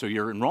So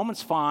you're in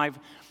Romans 5,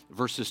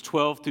 verses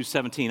 12 through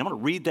 17. I'm going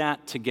to read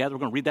that together.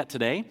 We're going to read that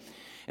today,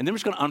 and then we're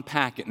just going to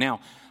unpack it.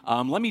 Now,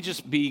 let me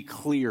just be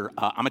clear.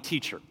 I'm a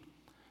teacher,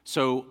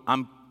 so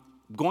I'm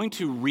going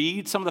to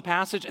read some of the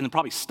passage and then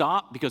probably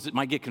stop because it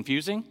might get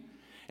confusing,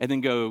 and then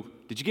go,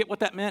 did you get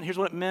what that meant? Here's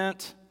what it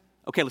meant.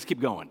 Okay, let's keep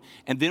going.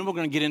 And then we're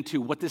going to get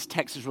into what this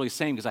text is really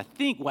saying, because I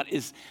think what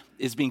is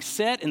being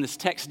said in this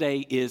text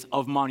today is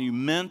of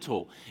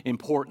monumental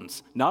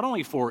importance, not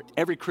only for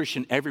every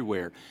Christian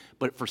everywhere,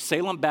 but for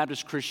Salem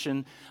Baptist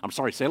Church,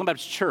 Salem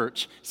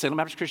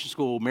Baptist Christian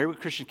School,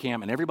 Marywood Christian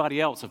Camp, and everybody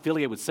else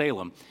affiliated with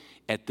Salem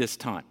at this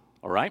time,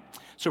 all right?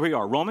 So here we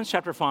are, Romans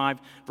chapter 5,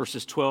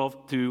 verses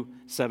 12 through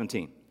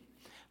 17.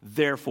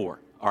 Therefore,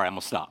 all right, I'm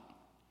going to stop.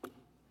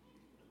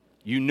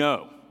 You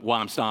know why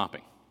I'm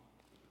stopping.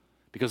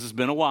 Because it's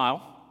been a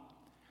while.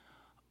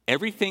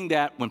 Everything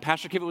that, when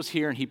Pastor Kivett was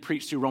here and he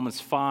preached through Romans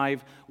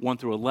 5, 1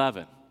 through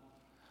 11,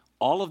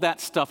 all of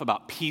that stuff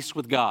about peace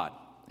with God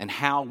and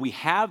how we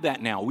have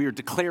that now. We are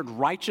declared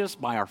righteous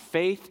by our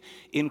faith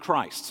in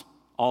Christ.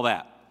 All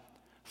that.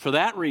 For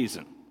that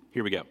reason,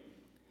 here we go.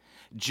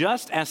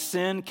 Just as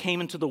sin came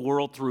into the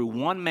world through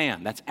one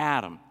man, that's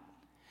Adam,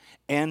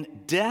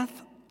 and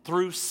death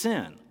through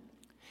sin,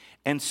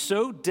 and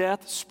so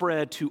death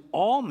spread to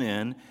all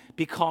men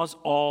because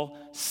all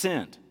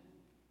sinned. Do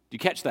you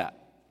catch that?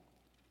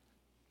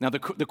 Now, the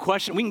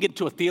question, we can get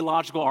into a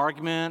theological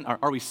argument.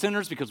 Are we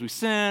sinners because we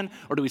sin,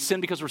 or do we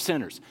sin because we're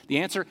sinners? The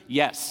answer,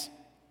 yes.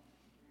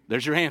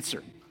 There's your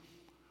answer.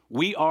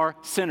 We are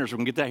sinners. We're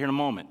going to get that here in a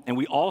moment. And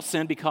we all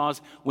sin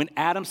because when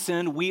Adam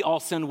sinned, we all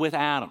sinned with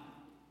Adam.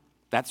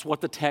 That's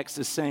what the text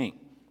is saying.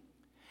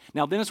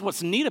 Now, then is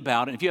what's neat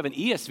about it. If you have an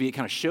ESV, it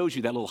kind of shows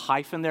you that little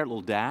hyphen there,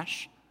 little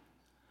dash.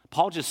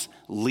 Paul just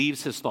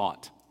leaves his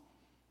thought.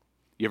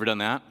 You ever done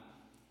that?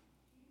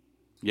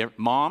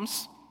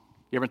 Moms,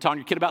 you ever talking to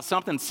your kid about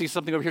something and see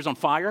something over here's on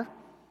fire?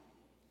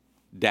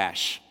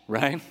 Dash,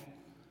 right?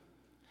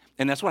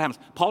 And that's what happens.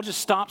 Paul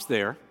just stops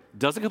there,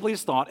 doesn't complete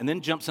his thought, and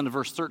then jumps into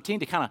verse 13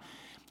 to kind of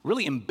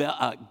really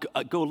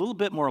go a little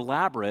bit more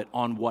elaborate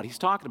on what he's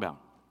talking about.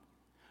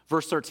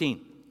 Verse 13.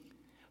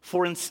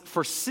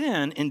 For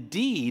sin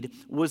indeed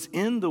was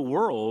in the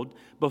world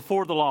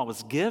before the law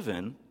was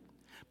given,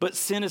 but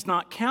sin is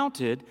not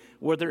counted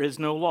where there is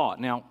no law.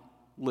 Now,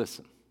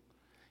 listen.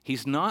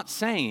 He's not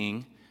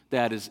saying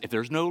that if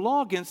there's no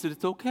law against it,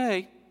 it's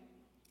okay,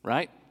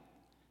 right?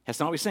 That's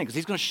not what he's saying, because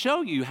he's going to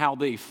show you how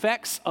the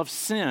effects of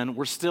sin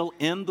were still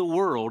in the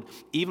world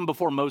even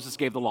before Moses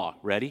gave the law.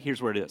 Ready? Here's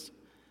where it is.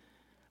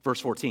 Verse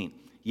 14.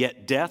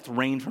 Yet death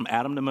reigned from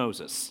Adam to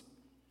Moses,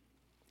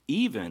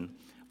 even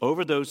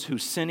over those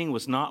whose sinning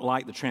was not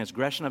like the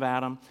transgression of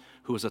Adam,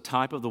 who was a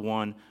type of the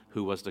one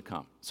who was to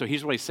come. So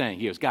here's what he's saying.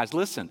 He goes, guys,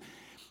 listen,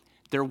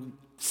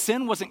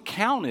 sin wasn't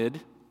counted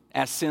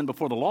as sin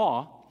before the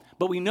law,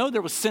 but we know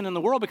there was sin in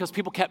the world because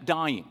people kept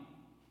dying.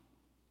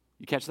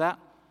 You catch that?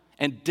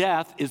 And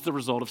death is the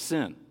result of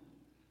sin.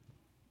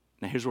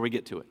 Now here's where we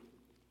get to it.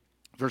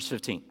 Verse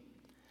 15.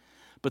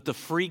 But the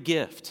free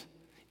gift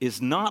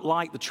is not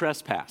like the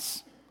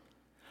trespass.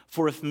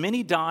 For if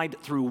many died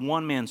through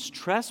one man's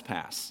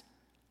trespass,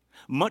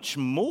 much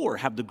more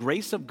have the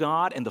grace of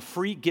God and the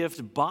free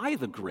gift by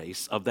the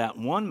grace of that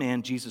one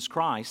man, Jesus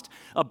Christ,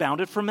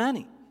 abounded for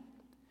many.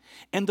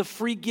 And the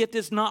free gift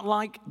is not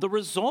like the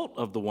result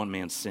of the one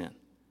man's sin.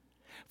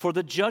 For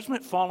the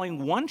judgment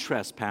following one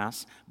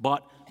trespass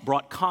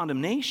brought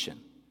condemnation,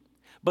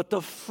 but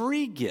the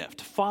free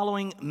gift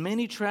following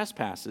many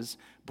trespasses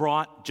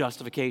brought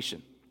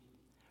justification.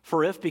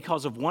 For if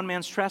because of one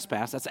man's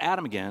trespass, that's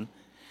Adam again,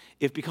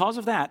 if because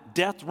of that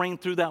death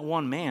reigned through that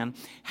one man,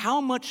 how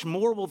much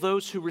more will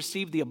those who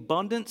receive the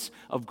abundance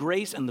of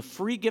grace and the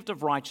free gift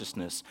of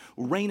righteousness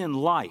reign in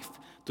life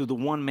through the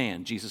one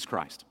man, Jesus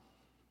Christ?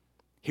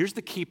 Here's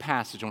the key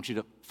passage I want you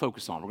to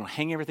focus on. We're going to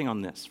hang everything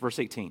on this. Verse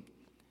 18.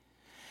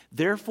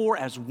 Therefore,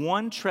 as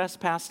one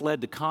trespass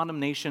led to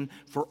condemnation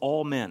for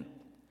all men,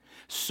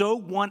 so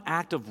one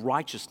act of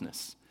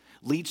righteousness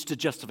leads to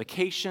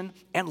justification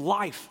and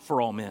life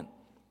for all men.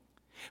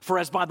 For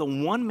as by the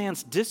one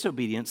man's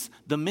disobedience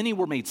the many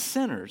were made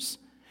sinners,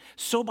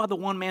 so by the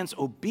one man's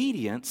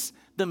obedience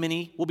the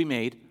many will be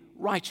made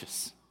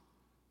righteous.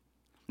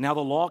 Now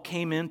the law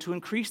came in to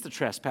increase the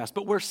trespass,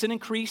 but where sin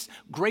increased,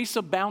 grace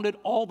abounded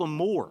all the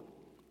more.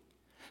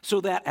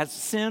 So that as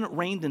sin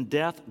reigned in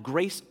death,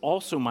 grace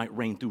also might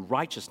reign through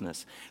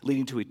righteousness,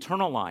 leading to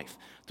eternal life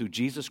through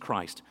Jesus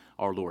Christ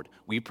our Lord.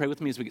 Will you pray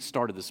with me as we get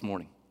started this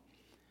morning?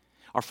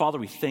 Our Father,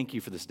 we thank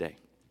you for this day.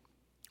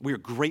 We are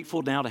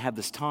grateful now to have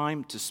this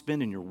time to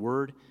spend in your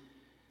word.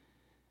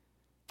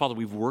 Father,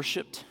 we've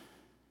worshiped.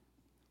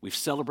 We've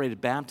celebrated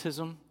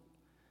baptism.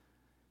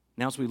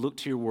 Now as we look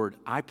to your word,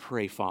 I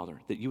pray,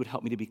 Father, that you would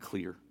help me to be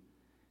clear.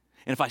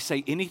 And if I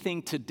say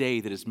anything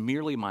today that is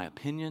merely my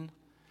opinion,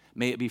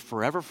 may it be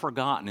forever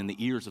forgotten in the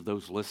ears of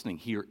those listening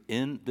here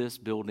in this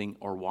building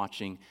or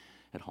watching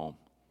at home.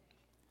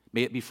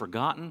 May it be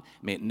forgotten.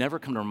 May it never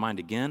come to our mind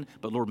again.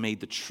 But Lord, may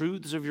the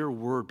truths of your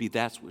word be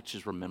that which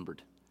is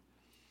remembered.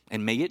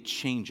 And may it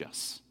change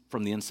us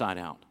from the inside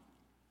out.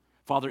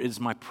 Father, it is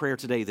my prayer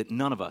today that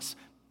none of us,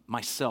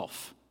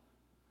 myself,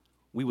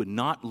 we would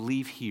not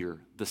leave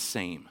here the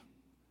same.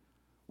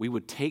 We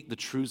would take the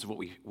truths of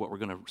what we're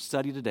going to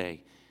study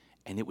today,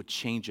 and it would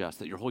change us,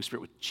 that your Holy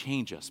Spirit would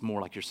change us more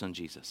like your Son,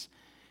 Jesus.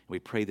 And we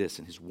pray this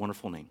in his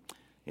wonderful name.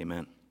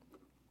 Amen.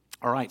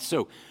 All right,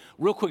 so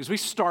real quick, as we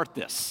start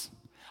this,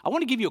 I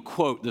want to give you a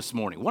quote this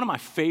morning. One of my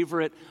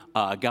favorite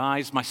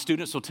guys, my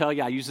students will tell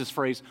you, I use this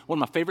phrase, one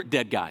of my favorite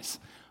dead guys,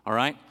 all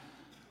right?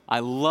 I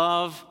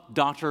love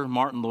Dr.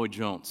 Martin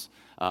Lloyd-Jones.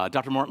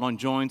 Dr. Martin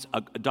Lloyd-Jones,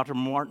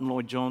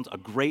 a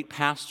great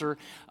pastor.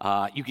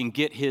 You can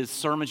get his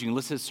sermons. You can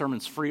listen to his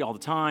sermons free all the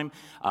time.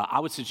 I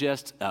would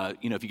suggest,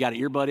 if you got an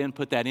earbud in,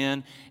 put that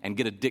in and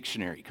get a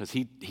dictionary because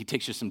he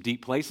takes you some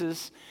deep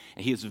places,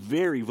 and he is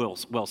very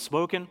well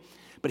spoken.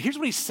 But here's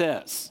what he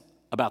says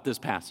about this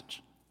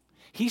passage.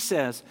 He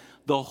says,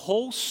 the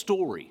whole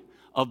story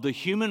of the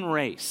human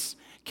race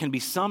can be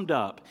summed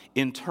up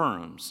in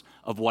terms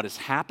of what has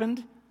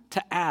happened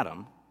to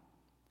Adam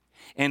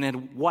and in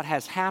what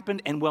has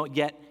happened and will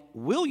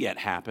yet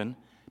happen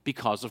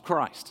because of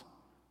Christ.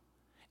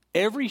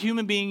 Every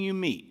human being you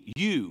meet,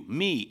 you,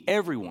 me,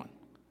 everyone,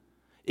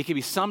 it can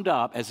be summed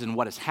up as in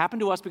what has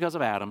happened to us because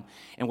of Adam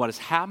and what has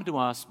happened to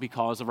us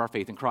because of our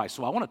faith in Christ.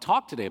 So I want to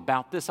talk today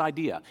about this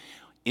idea,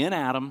 in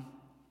Adam,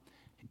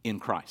 in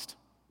Christ.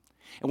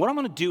 And what I'm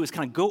going to do is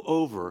kind of go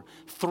over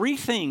three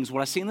things,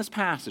 what I see in this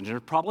passage, and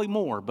there's probably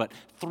more, but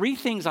three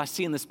things I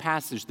see in this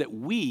passage that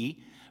we,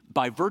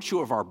 by virtue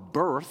of our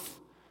birth,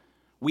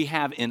 we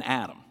have in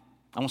Adam.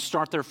 I'm going to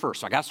start there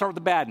first. So I got to start with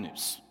the bad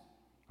news,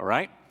 all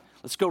right?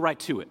 Let's go right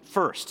to it.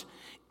 First,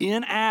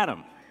 in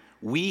Adam,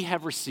 we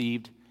have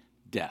received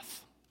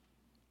death.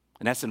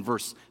 And that's in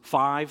verse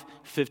 5,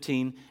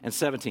 15, and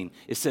 17.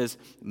 It says,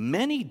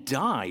 many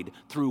died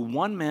through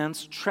one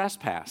man's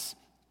trespass.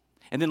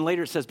 And then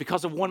later it says,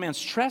 because of one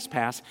man's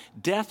trespass,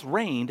 death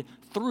reigned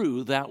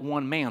through that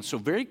one man. So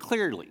very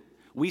clearly,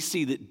 we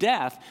see that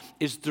death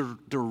is the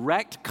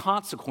direct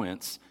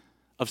consequence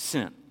of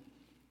sin.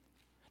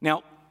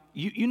 Now,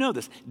 you know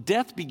this.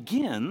 Death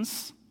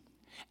begins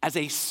as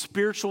a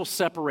spiritual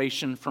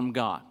separation from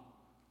God.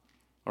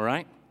 All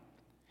right?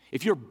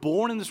 If you're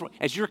born in this world,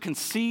 as you're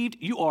conceived,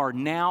 you are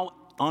now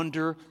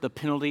under the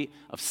penalty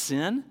of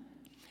sin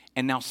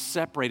and now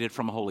separated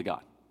from a holy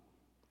God.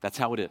 That's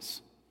how it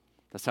is.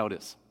 That's how it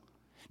is.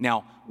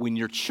 Now, when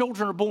your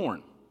children are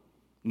born,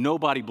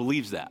 nobody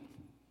believes that,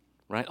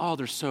 right? Oh,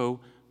 they're so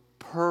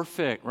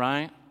perfect,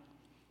 right?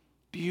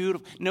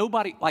 Beautiful.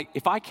 Nobody, like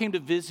if I came to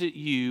visit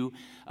you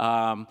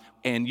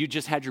and you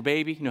just had your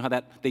baby, you know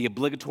how the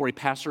obligatory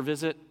pastor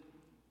visit?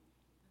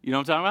 You know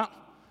what I'm talking about?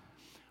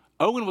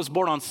 Owen was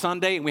born on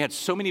Sunday, and we had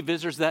so many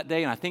visitors that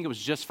day, and I think it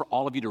was just for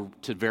all of you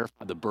to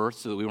verify the birth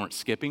so that we weren't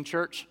skipping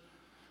church.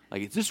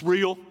 Like, is this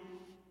real?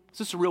 Is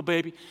this a real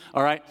baby?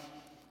 All right.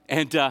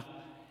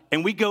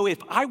 And we go, if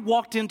I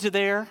walked into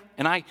there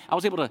and I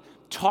was able to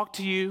talk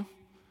to you,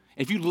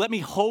 if you let me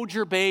hold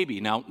your baby,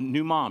 now,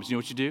 new moms, you know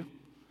what you do?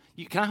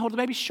 Can I hold the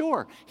baby?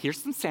 Sure.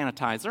 Here's some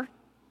sanitizer.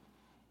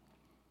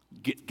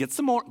 Get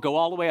some more. Go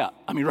all the way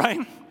up. I mean, right?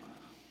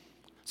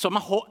 So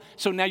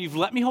now you've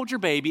let me hold your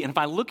baby, and if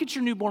I look at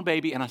your newborn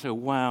baby and I say,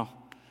 wow,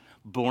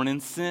 born in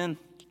sin,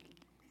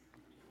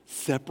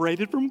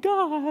 separated from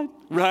God,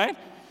 right?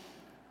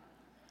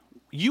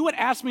 You would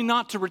ask me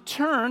not to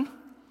return,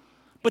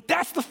 but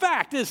that's the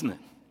fact, isn't it?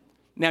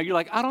 Now you're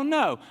like, I don't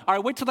know. All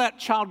right, wait till that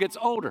child gets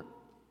older.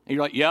 And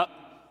you're like, yep,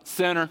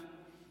 sinner,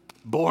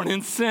 born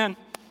in sin.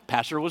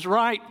 Pastor was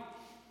right,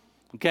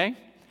 okay?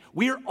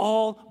 We are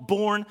all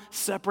born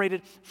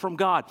separated from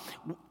God.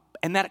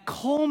 And that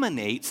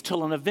culminates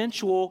till an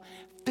eventual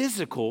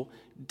physical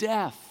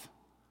death.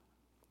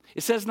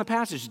 It says in the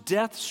passage,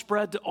 death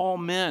spread to all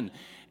men.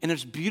 And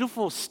there's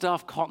beautiful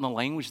stuff caught in the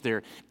language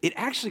there. It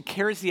actually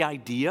carries the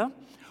idea,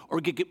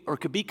 or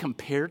could be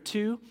compared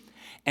to,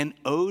 an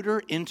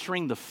odor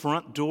entering the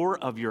front door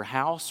of your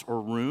house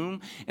or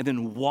room and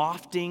then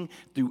wafting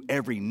through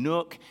every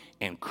nook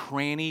and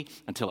cranny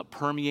until it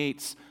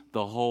permeates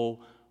the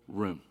whole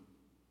room.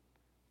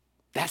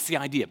 That's the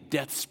idea.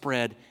 Death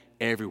spread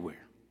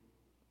everywhere.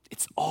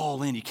 It's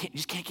all in. You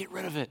just can't get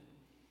rid of it.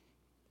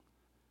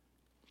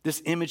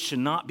 This image should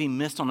not be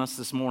missed on us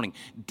this morning.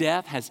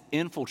 Death has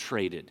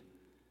infiltrated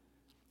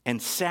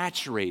and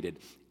saturated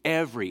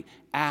every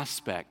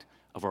aspect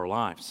of our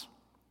lives.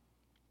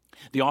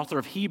 The author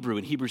of Hebrew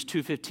in Hebrews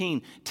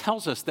 2:15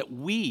 tells us that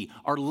we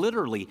are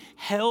literally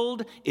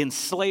held in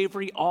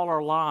slavery all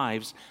our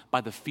lives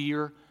by the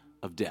fear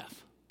of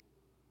death.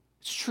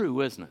 It's true,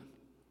 isn't it?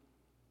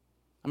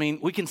 I mean,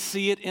 we can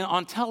see it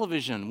on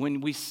television when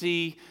we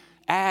see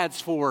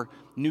ads for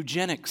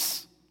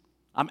Nugenics.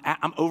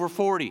 I'm over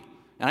 40,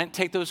 and I didn't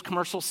take those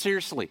commercials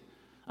seriously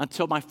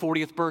until my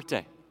 40th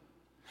birthday.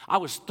 I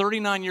was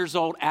 39 years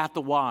old at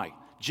the Y,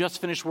 just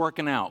finished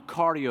working out,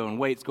 cardio and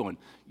weights, going,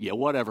 yeah,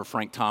 whatever,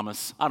 Frank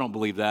Thomas. I don't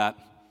believe that.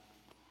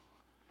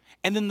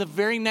 And then the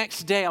very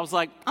next day, I was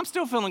like, I'm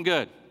still feeling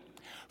good.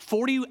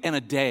 40 and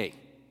a day.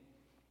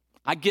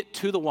 I get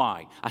to the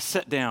Y. I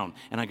sit down,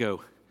 and I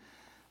go,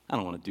 I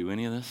don't want to do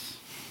any of this.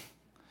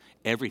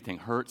 everything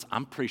hurts.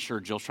 I'm pretty sure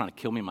Jill's trying to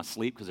kill me in my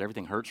sleep because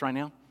everything hurts right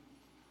now.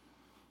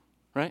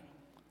 Right?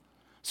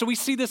 So we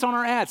see this on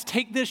our ads.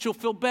 Take this, you'll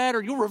feel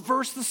better. You'll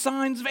reverse the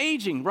signs of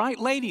aging, right?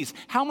 Ladies,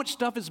 how much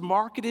stuff is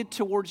marketed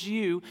towards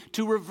you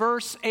to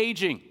reverse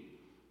aging?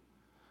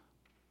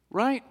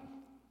 Right?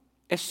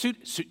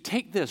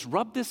 Take this,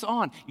 rub this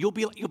on. You'll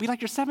be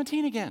like you're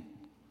 17 again.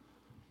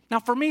 Now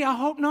for me, I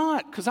hope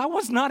not, because I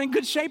was not in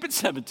good shape at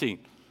 17.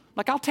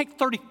 Like I'll take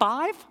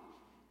 35,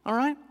 all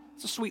right?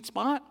 It's a sweet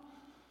spot.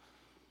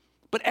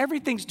 But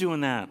everything's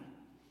doing that.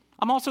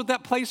 I'm also at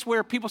that place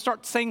where people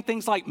start saying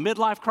things like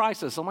midlife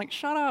crisis. I'm like,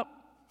 shut up.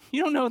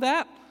 You don't know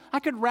that. I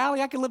could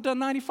rally. I could live to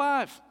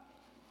 95.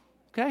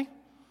 Okay?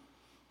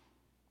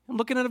 I'm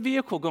looking at a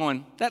vehicle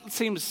going, that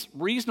seems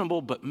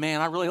reasonable, but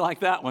man, I really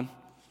like that one.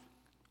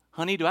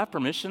 Honey, do I have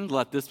permission to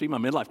let this be my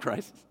midlife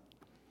crisis?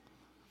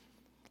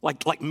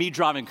 Like me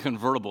driving a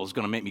convertible is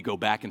going to make me go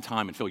back in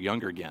time and feel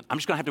younger again. I'm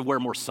just going to have to wear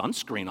more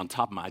sunscreen on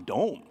top of my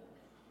dome.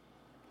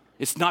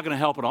 It's not going to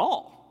help at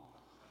all.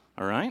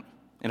 All right?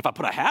 And if I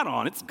put a hat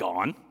on, it's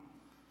gone.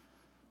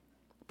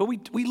 But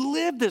we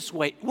live this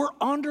way. We're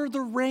under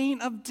the reign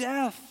of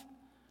death.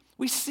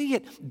 We see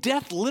it.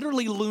 Death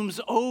literally looms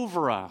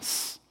over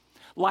us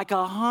like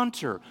a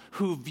hunter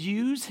who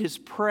views his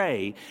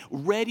prey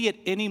ready at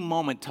any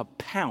moment to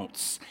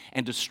pounce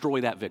and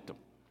destroy that victim.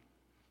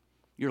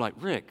 You're like,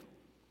 Rick,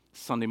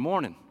 Sunday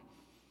morning,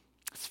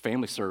 it's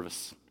family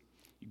service.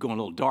 You're going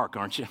a little dark,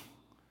 aren't you?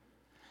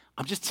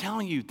 I'm just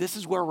telling you, this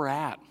is where we're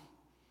at.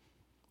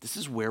 This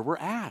is where we're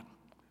at.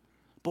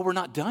 But we're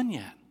not done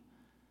yet.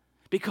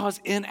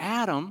 Because in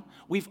Adam,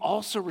 we've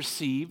also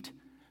received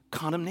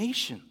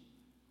condemnation.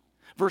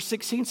 Verse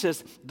 16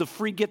 says, the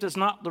free gift is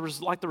not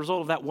like the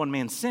result of that one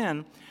man's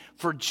sin,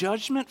 for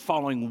judgment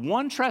following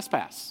one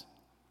trespass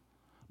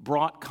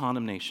brought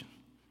condemnation.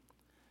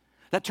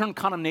 That term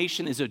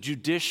condemnation is a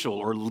judicial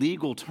or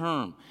legal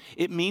term.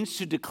 It means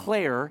to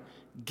declare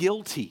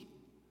guilty,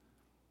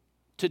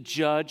 to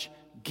judge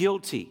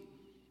guilty.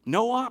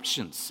 No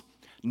options,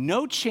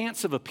 no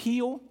chance of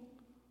appeal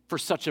for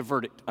such a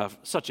verdict,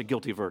 such a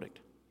guilty verdict.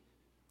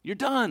 You're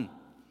done.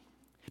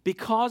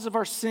 Because of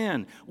our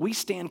sin, we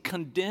stand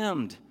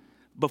condemned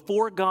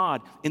before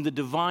God in the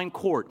divine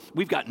court.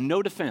 We've got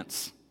no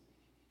defense.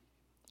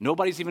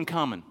 Nobody's even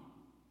coming.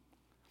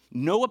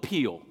 No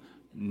appeal,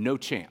 no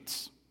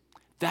chance.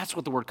 That's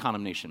what the word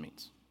condemnation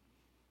means.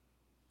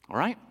 All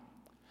right?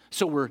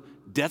 So we're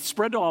death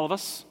spread to all of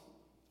us.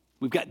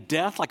 We've got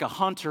death like a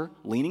hunter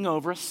leaning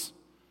over us.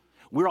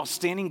 We're all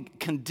standing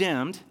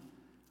condemned.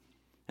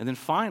 And then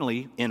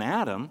finally, in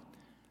Adam,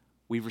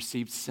 we've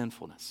received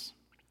sinfulness.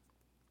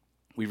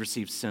 We've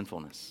received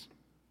sinfulness.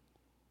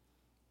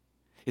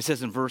 It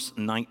says in verse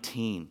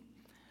 19,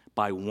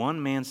 by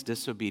one man's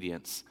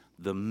disobedience,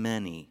 the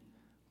many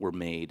were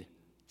made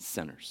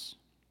sinners.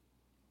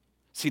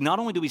 See, not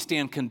only do we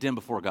stand condemned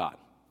before God,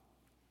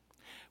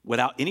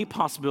 without any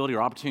possibility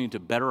or opportunity to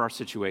better our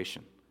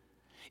situation,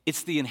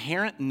 it's the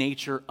inherent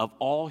nature of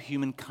all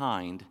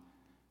humankind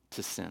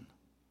to sin.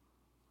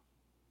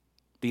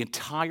 The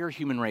entire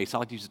human race, I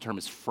like to use the term,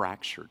 is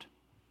fractured.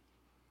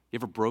 You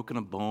ever broken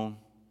a bone?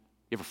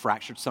 You ever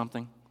fractured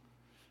something?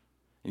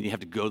 And you have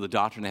to go to the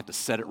doctor and they have to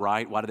set it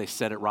right. Why do they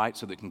set it right?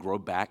 So that it can grow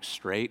back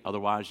straight.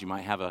 Otherwise, you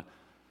might have a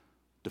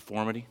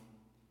deformity.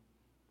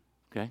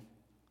 Okay?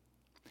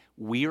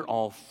 We are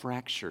all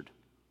fractured.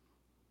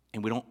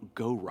 And we don't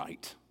go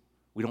right.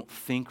 We don't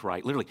think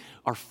right. Literally,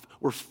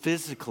 we're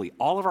physically,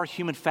 all of our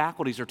human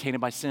faculties are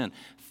tainted by sin.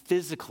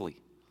 Physically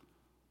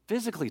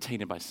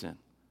tainted by sin.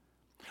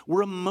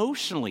 We're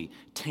emotionally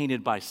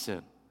tainted by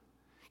sin.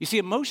 You see,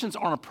 emotions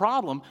aren't a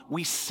problem.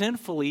 We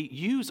sinfully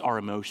use our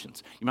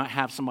emotions. You might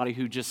have somebody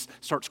who just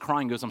starts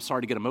crying and goes, I'm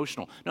sorry to get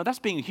emotional. No, that's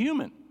being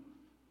human,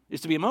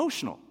 is to be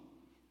emotional.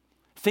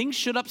 Things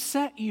should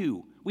upset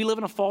you. We live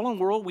in a fallen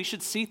world. We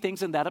should see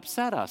things and that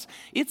upset us.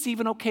 It's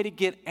even okay to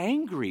get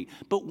angry.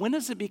 But when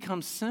does it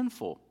become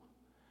sinful?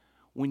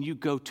 When you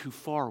go too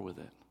far with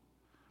it.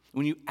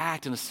 When you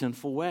act in a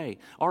sinful way.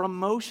 Our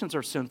emotions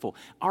are sinful.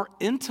 Our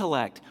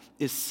intellect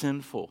is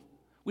sinful.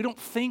 We don't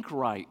think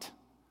right.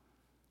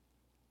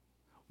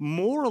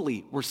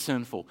 Morally, we're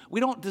sinful. We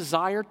don't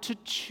desire to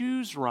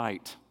choose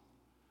right.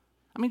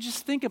 I mean,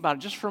 just think about it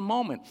just for a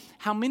moment.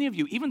 How many of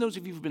you, even those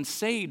of you who've been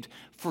saved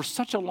for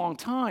such a long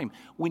time,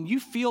 when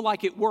you feel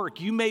like at work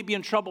you may be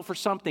in trouble for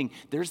something,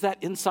 there's that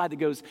inside that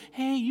goes,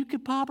 hey, you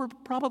could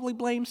probably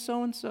blame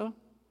so-and-so.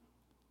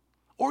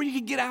 Or you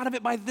could get out of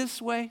it by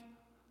this way.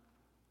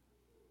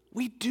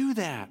 We do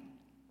that.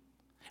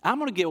 I'm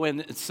going to go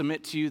in and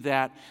submit to you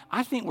that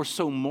I think we're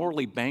so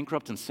morally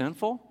bankrupt and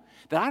sinful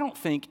that I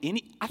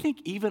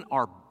think even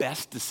our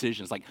best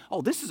decisions, like,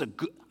 oh,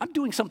 I'm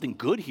doing something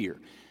good here,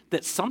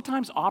 that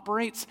sometimes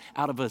operates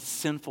out of a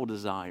sinful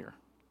desire.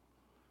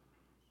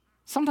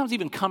 Sometimes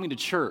even coming to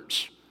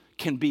church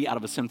can be out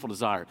of a sinful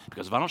desire.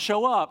 Because if I don't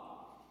show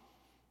up,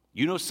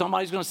 you know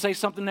somebody's going to say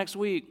something next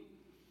week.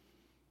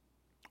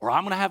 Or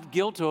I'm going to have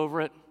guilt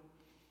over it.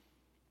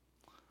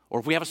 Or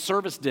if we have a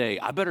service day,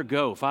 I better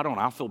go. If I don't,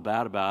 I'll feel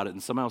bad about it.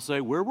 And somebody will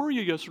say, where were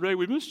you yesterday?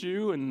 We missed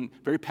you. And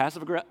very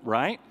passive aggressive,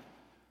 right?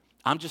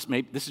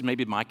 This is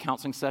maybe my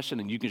counseling session,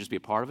 and you can just be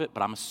a part of it,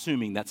 but I'm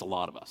assuming that's a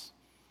lot of us.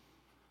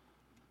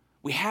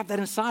 We have that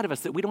inside of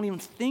us that we don't even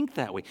think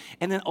that way.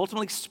 And then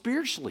ultimately,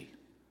 spiritually,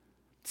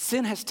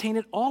 sin has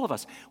tainted all of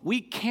us. We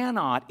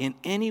cannot in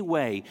any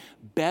way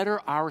better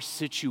our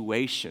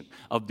situation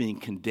of being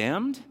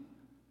condemned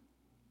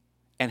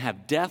and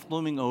have death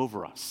looming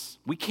over us.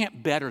 We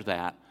can't better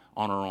that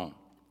on our own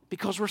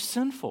because we're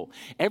sinful.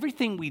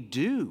 Everything we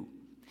do,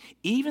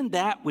 even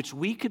that which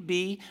we could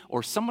be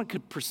or someone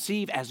could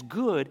perceive as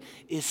good,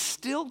 is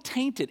still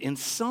tainted in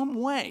some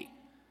way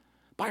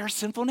by our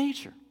sinful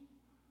nature.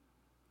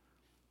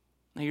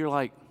 Now you're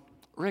like,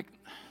 Rick,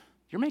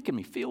 you're making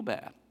me feel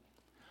bad.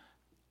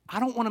 I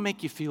don't want to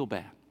make you feel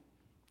bad.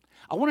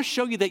 I want to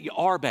show you that you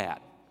are bad.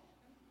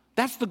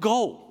 That's the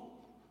goal.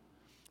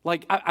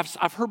 Like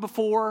I've heard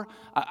before,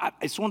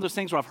 it's one of those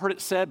things where I've heard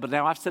it said, but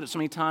now I've said it so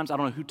many times, I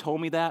don't know who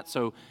told me that,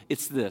 so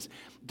it's this.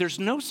 There's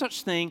no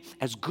such thing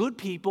as good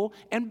people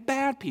and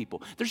bad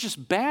people. There's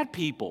just bad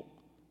people.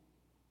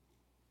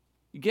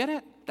 You get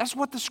it? That's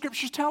what the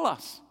scriptures tell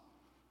us.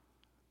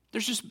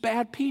 There's just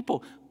bad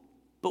people.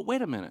 But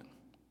wait a minute.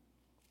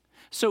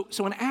 So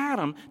in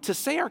Adam, to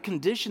say our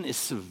condition is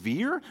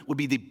severe would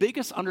be the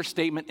biggest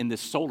understatement in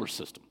this solar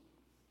system.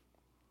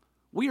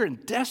 We are in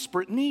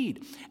desperate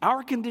need.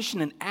 Our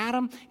condition in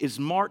Adam is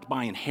marked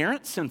by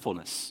inherent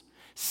sinfulness,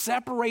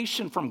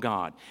 separation from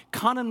God,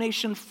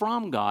 condemnation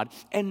from God,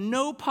 and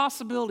no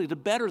possibility to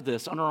better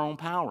this on our own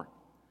power.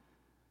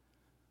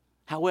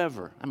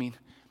 However,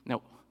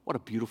 now what a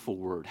beautiful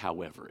word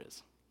however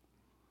is.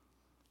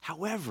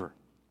 However,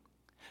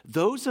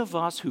 those of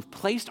us who've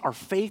placed our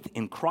faith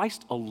in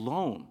Christ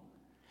alone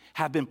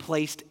have been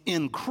placed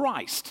in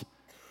Christ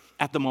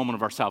at the moment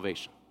of our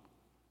salvation.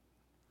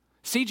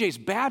 CJ's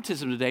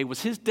baptism today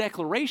was his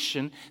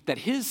declaration that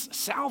his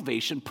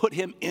salvation put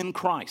him in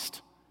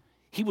Christ.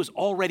 He was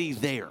already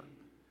there.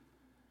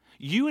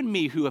 You and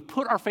me who have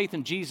put our faith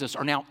in Jesus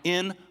are now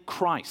in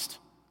Christ.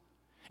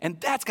 And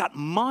that's got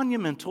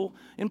monumental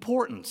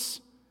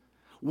importance.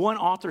 One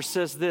author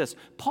says this,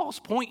 Paul's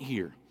point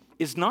here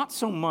is not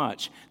so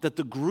much that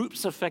the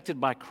groups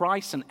affected by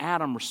Christ and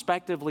Adam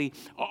respectively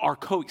are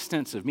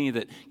coextensive, meaning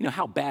that,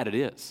 how bad it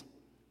is.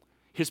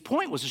 His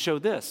point was to show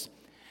this,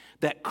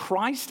 that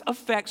Christ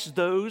affects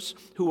those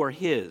who are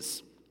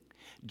his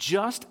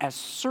just as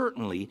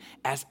certainly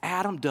as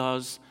Adam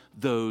does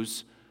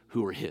those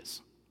who are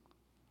his.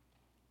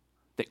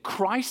 That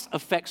Christ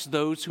affects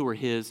those who are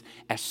his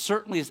as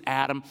certainly as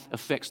Adam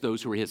affects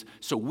those who are his.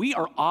 So we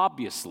are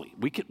obviously,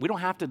 we don't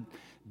have to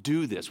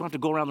do this. We don't have to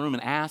go around the room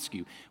and ask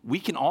you. We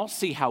can all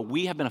see how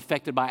we have been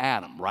affected by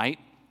Adam, right?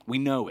 We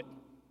know it.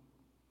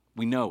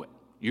 We know it.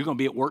 You're going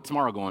to be at work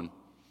tomorrow going,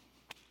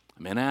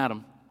 I'm in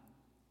Adam.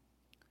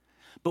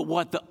 But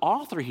what the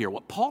author here,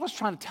 what Paul is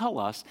trying to tell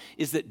us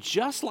is that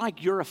just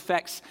like your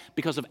effects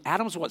because of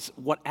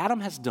what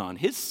Adam has done,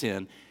 his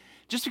sin,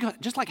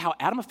 just like how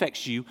Adam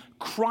affects you,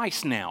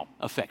 Christ now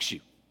affects you.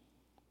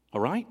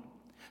 All right?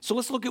 So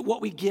let's look at what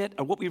we get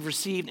or what we've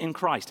received in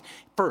Christ.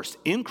 First,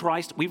 in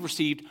Christ, we've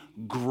received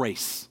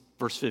grace.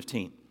 Verse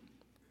 15.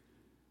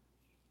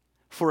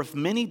 For if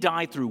many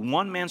died through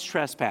one man's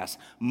trespass,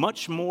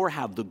 much more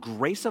have the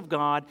grace of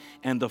God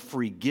and the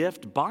free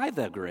gift by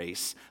the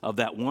grace of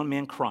that one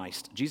man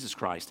Christ, Jesus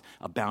Christ,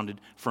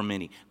 abounded for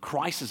many.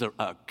 Grace is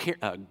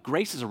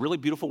a really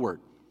beautiful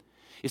word.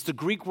 It's the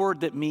Greek word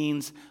that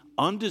means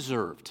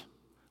undeserved,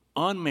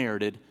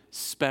 unmerited,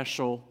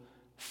 special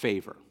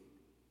favor.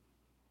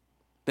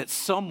 That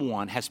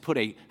someone has put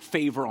a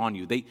favor on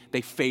you.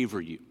 They favor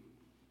you,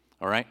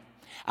 all right?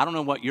 I don't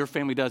know what your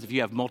family does if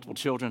you have multiple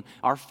children.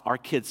 Our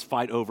kids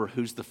fight over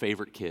who's the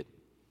favorite kid.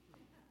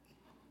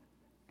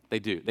 They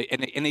do. They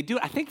do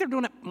it. I think they're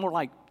doing it more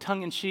like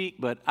tongue-in-cheek,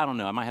 but I don't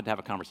know. I might have to have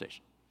a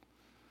conversation.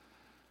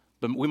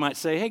 But we might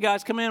say, hey,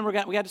 guys, come in. We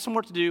got some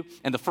work to do.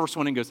 And the first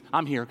one in goes,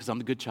 I'm here because I'm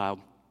the good child.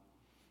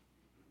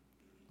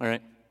 All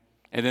right?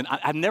 And then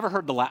I've never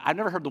heard the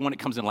one that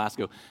comes in last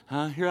go,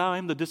 here I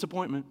am, the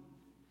disappointment.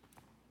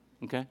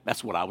 Okay?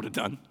 That's what I would have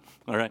done.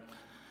 All right?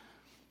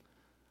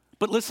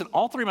 But listen,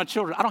 all three of my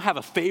children, I don't have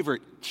a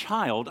favorite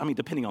child.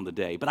 Depending on the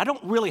day. But I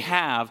don't really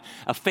have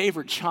a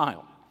favorite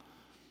child.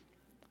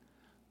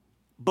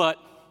 But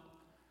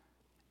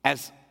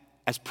as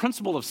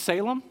principal of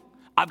Salem,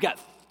 I've got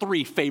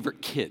 3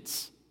 favorite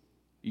kids.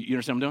 You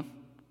understand what I'm doing?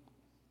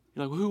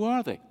 You're like, well, who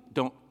are they?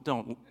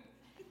 Don't.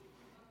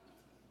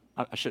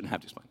 I shouldn't have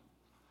to explain.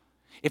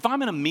 If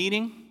I'm in a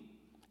meeting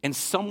and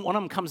one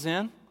of them comes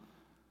in,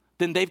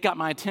 then they've got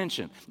my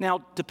attention.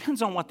 Now,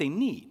 depends on what they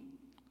need.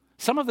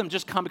 Some of them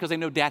just come because they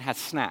know Dad has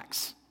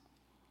snacks.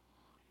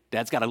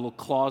 Dad's got a little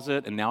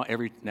closet, and now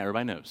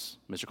everybody knows.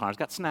 Mr. Connor's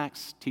got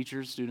snacks,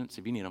 teachers, students,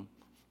 if you need them.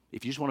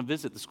 If you just want to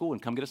visit the school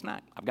and come get a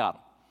snack, I've got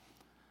them.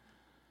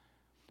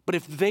 But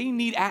if they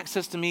need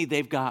access to me,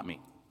 they've got me,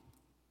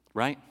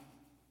 right?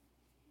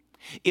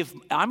 If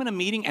I'm in a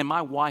meeting and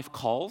my wife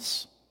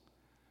calls,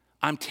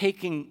 I'm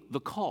taking the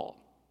call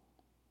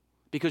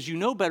because you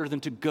know better than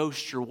to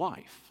ghost your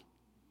wife,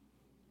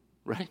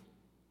 right?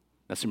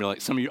 Now, some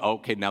of you,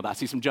 okay, now I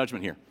see some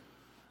judgment here.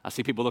 I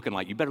see people looking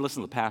like, you better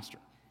listen to the pastor,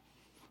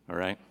 all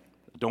right?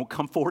 Don't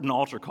come forward in an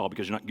altar call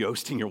because you're not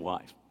ghosting your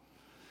wife,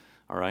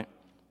 all right?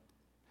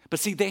 But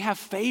see, they have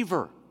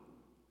favor,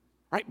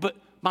 right? But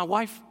my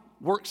wife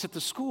works at the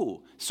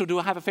school, so do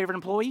I have a favorite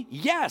employee?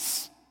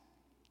 Yes.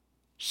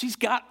 She's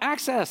got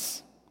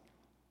access,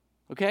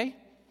 okay?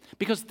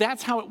 Because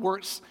that's how it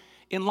works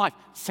in life.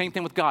 Same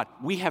thing with God.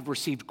 We have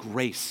received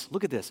grace.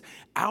 Look at this.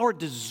 Our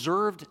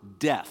deserved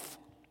death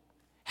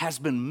has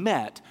been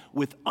met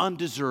with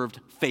undeserved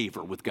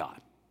favor with God.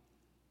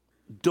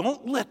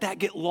 Don't let that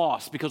get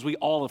lost because we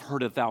all have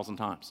heard it 1,000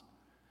 times.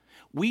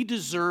 We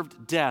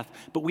deserved death,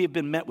 but we have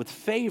been met with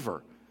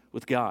favor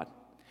with God.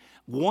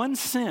 One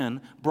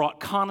sin brought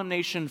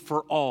condemnation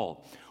for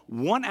all.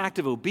 One act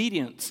of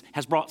obedience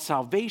has brought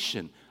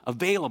salvation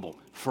available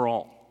for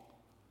all.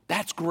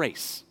 That's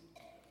grace.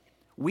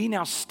 We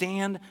now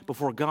stand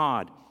before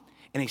God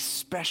in a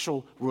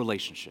special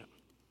relationship.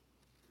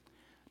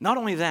 Not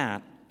only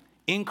that,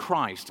 in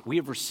Christ, we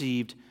have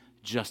received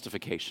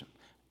justification.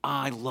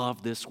 I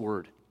love this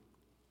word.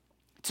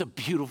 It's a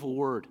beautiful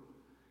word.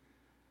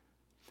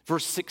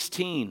 Verse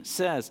 16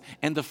 says,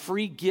 and the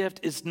free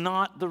gift is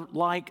not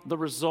like the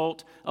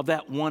result of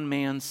that one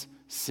man's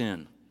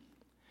sin.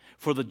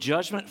 For the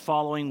judgment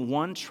following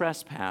one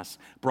trespass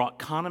brought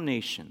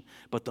condemnation,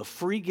 but the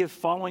free gift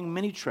following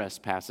many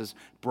trespasses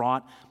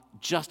brought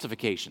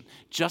justification.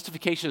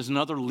 Justification is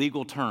another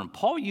legal term.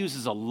 Paul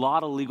uses a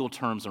lot of legal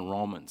terms in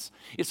Romans.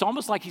 It's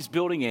almost like he's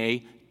building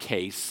a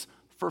case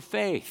for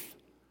faith.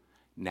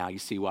 Now you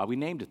see why we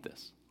named it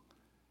this.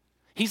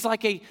 He's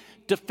like a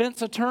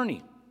defense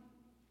attorney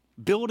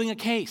building a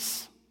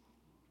case.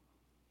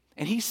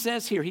 And he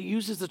says here, he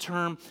uses the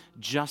term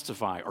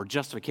justify or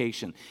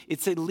justification.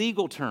 It's a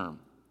legal term.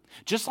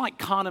 Just like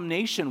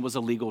condemnation was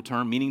a legal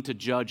term, meaning to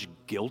judge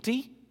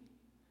guilty,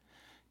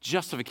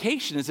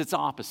 justification is its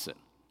opposite.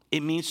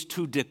 It means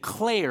to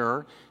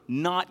declare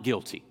not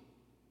guilty.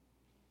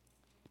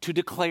 To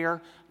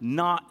declare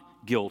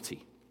not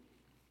guilty.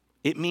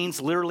 It means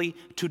literally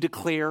to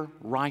declare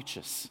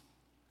righteous.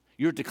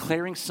 You're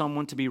declaring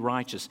someone to be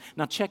righteous.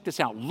 Now check this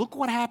out. Look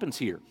what happens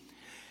here.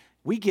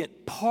 We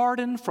get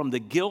pardon from the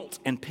guilt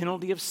and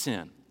penalty of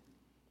sin.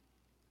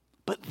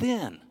 But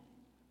then,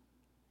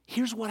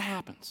 here's what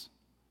happens.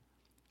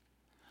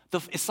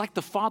 It's like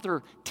the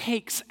Father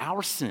takes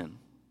our sin,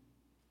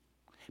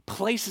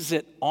 places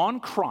it on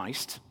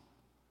Christ,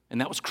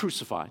 and that was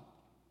crucified.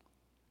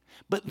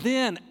 But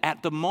then,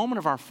 at the moment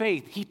of our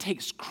faith, he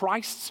takes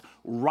Christ's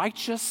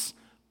righteous,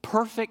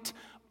 perfect,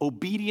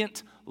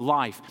 obedient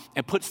life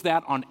and puts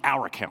that on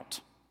our account.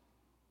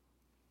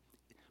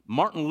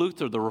 Martin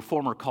Luther, the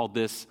reformer, called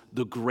this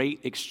the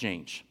great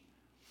exchange.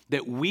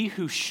 That we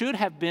who should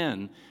have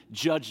been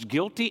judged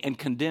guilty and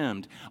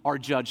condemned are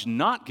judged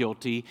not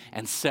guilty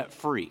and set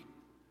free.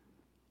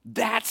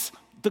 That's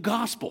the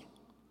gospel.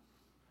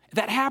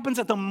 That happens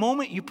at the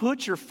moment you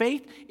put your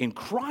faith in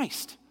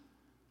Christ.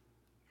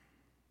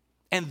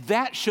 And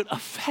that should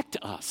affect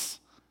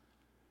us.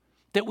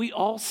 That we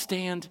all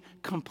stand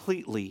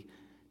completely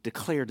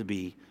declared to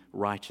be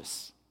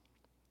righteous.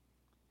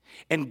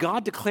 And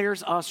God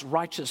declares us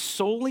righteous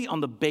solely on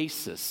the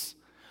basis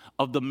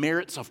of the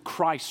merits of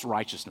Christ's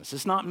righteousness.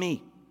 It's not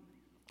me.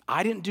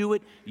 I didn't do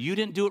it. You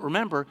didn't do it.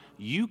 Remember,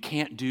 you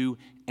can't do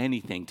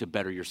anything to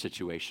better your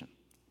situation.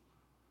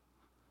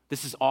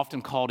 This is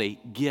often called a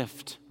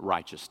gift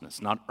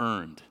righteousness, not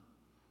earned.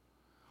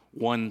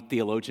 One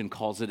theologian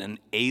calls it an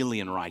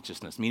alien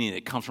righteousness, meaning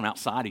it comes from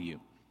outside of you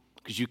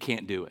because you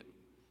can't do it.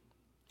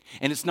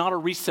 And it's not a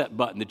reset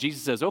button that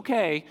Jesus says,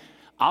 okay,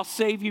 I'll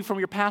save you from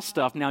your past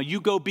stuff. Now you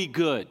go be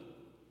good.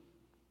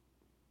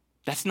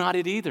 That's not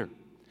it either.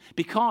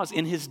 Because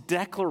in his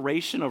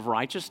declaration of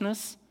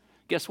righteousness,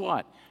 guess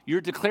what?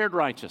 You're declared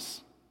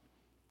righteous.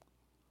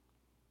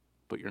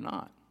 But you're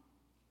not.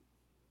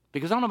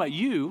 Because I don't know about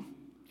you,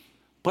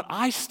 but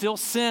I still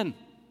sin.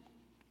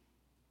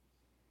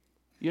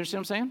 You understand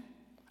what I'm saying?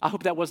 I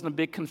hope that wasn't a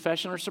big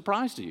confession or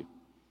surprise to you.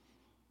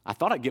 I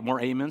thought I'd get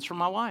more amens from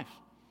my wife.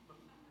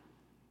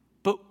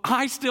 But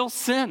I still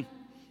sin.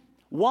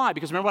 Why?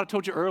 Because remember what I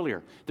told you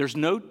earlier. There's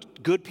no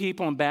good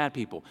people and bad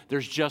people.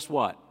 There's just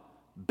what?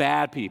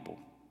 Bad people.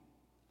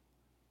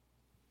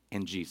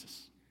 And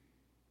Jesus.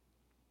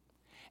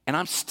 And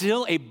I'm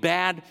still a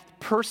bad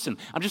person.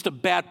 I'm just a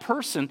bad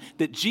person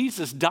that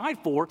Jesus died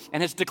for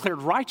and has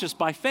declared righteous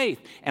by faith.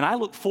 And I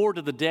look forward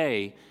to the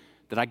day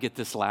that I get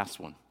this last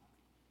one.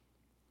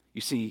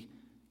 You see,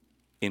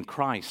 in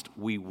Christ,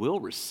 we will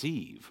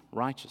receive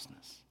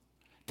righteousness.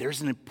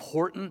 There's an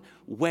important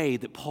way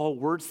that Paul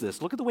words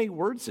this. Look at the way he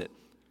words it.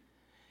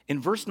 In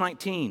verse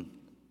 19,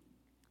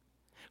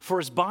 for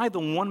as by the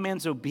one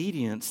man's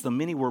obedience the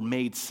many were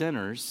made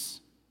sinners,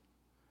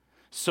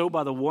 so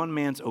by the one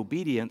man's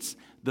obedience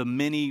the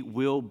many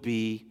will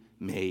be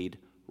made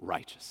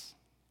righteous.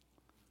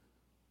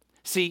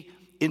 See,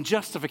 in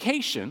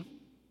justification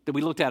that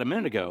we looked at a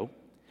minute ago,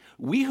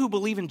 we who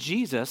believe in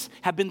Jesus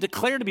have been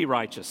declared to be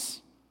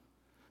righteous.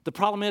 The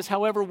problem is,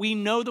 however, we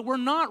know that we're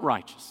not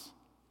righteous.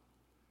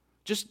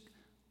 Just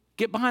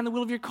get behind the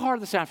wheel of your car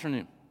this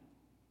afternoon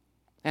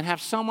and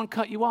have someone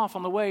cut you off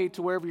on the way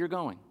to wherever you're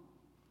going.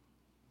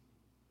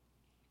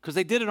 Because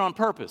they did it on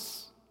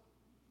purpose,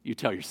 you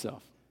tell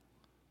yourself.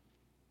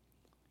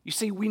 You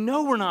see, we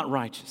know we're not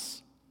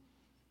righteous.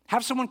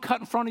 Have someone cut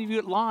in front of you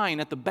at line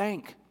at the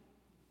bank,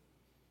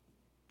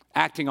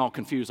 acting all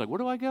confused, like, where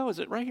do I go? Is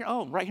it right here?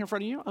 Oh, right here in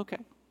front of you? Okay.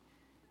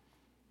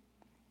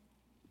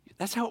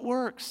 That's how it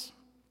works.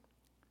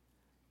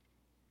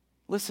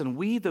 Listen,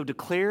 we, though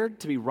declared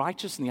to be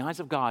righteous in the eyes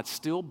of God,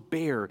 still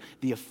bear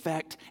the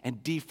effect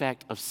and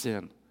defect of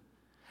sin.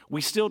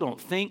 We still don't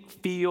think,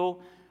 feel,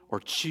 or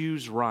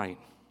choose right.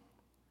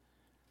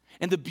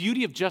 And the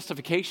beauty of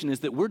justification is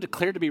that we're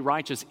declared to be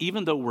righteous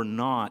even though we're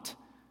not.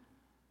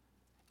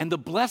 And the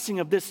blessing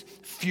of this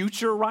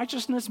future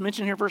righteousness,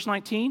 mentioned here in verse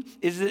 19,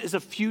 is a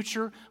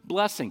future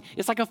blessing.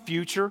 It's like a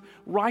future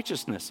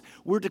righteousness.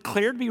 We're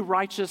declared to be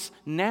righteous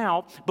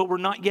now, but we're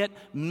not yet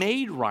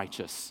made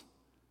righteous.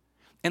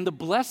 And the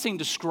blessing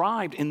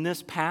described in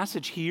this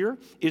passage here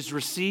is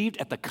received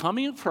at the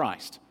coming of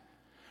Christ,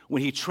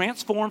 when he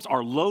transforms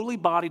our lowly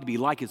body to be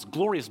like his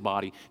glorious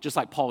body, just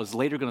like Paul is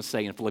later going to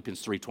say in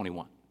Philippians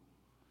 3:21.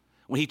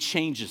 When he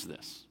changes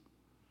this.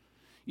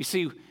 You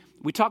see,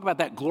 we talk about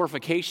that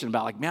glorification,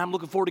 about like, man, I'm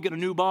looking forward to getting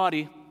a new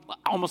body.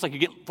 Almost like you're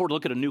getting forward to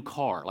look at a new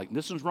car. Like,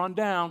 this one's run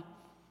down,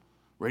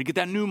 ready to get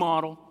that new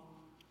model.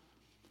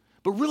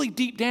 But really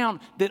deep down,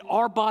 that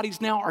our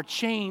bodies now are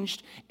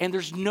changed and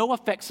there's no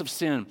effects of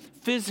sin,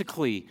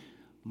 physically,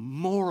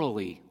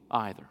 morally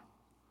either.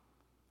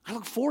 I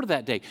look forward to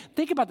that day.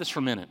 Think about this for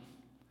a minute.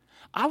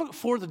 I look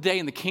forward to the day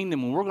in the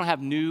kingdom when we're going to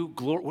have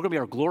we're going to be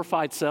our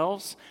glorified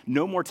selves,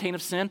 no more taint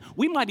of sin.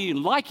 We might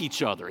even like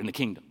each other in the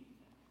kingdom.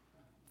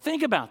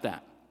 Think about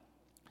that.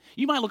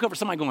 You might look over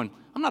somebody going,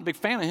 I'm not a big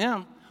fan of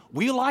him.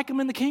 We like him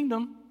in the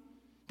kingdom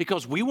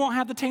because we won't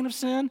have the taint of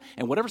sin,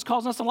 and whatever's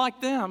causing us to like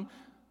them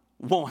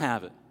won't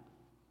have it.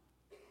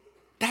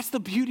 That's the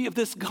beauty of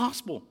this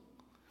gospel.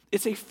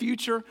 It's a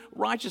future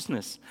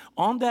righteousness.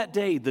 On that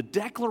day, the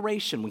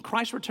declaration, when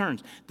Christ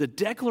returns, the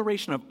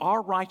declaration of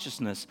our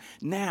righteousness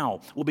now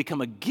will become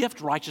a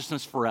gift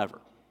righteousness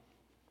forever.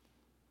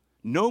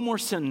 No more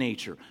sin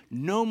nature,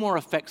 no more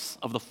effects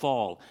of the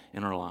fall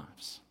in our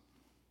lives.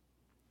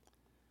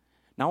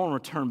 Now I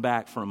want to return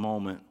back for a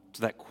moment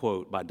to that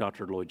quote by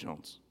Dr. Lloyd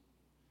Jones.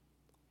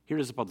 Here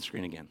it is up on the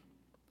screen again.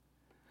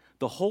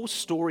 The whole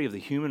story of the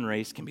human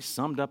race can be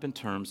summed up in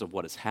terms of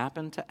what has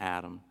happened to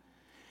Adam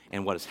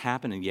and what has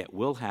happened and yet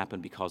will happen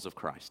because of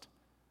Christ.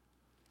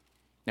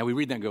 Now we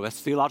read that and go,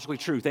 that's theologically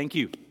true. Thank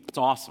you. It's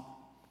awesome.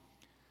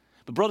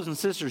 But brothers and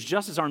sisters,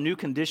 just as our new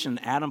condition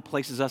in Adam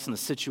places us in a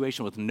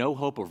situation with no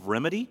hope of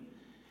remedy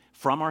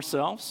from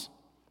ourselves,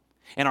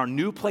 and our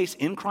new place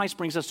in Christ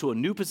brings us to a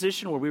new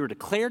position where we were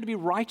declared to be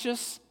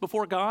righteous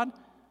before God,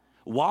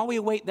 while we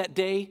await that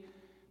day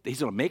that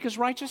he's going to make us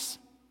righteous.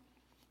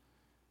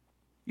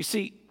 You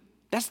see,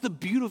 that's the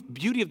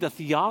beauty of the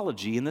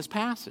theology in this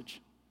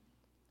passage.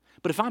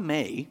 But if I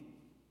may,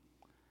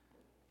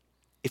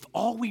 if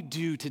all we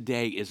do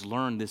today is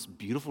learn this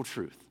beautiful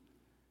truth,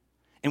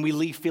 and we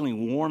leave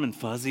feeling warm and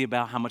fuzzy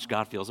about how much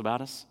God feels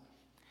about us,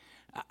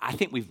 I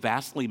think we've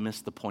vastly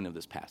missed the point of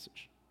this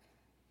passage.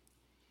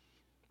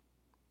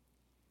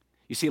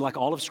 You see, like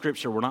all of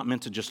Scripture, we're not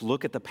meant to just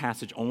look at the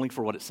passage only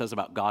for what it says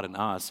about God and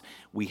us.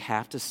 We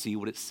have to see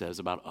what it says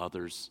about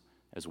others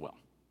as well.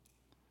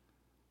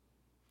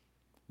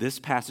 This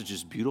passage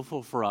is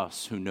beautiful for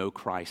us who know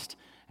Christ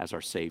as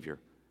our Savior,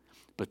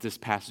 but this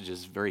passage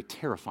is very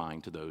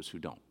terrifying to those who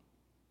don't.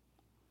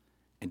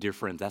 And dear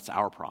friends, that's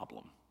our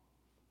problem.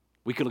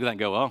 We could look at that and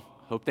go, oh,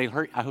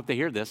 I hope they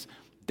hear this.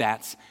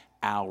 That's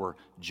our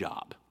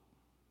job.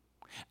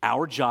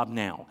 Our job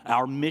now,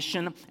 our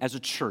mission as a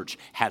church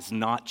has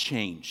not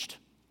changed.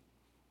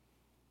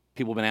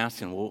 People have been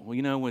asking, well,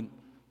 you know,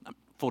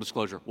 full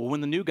disclosure, when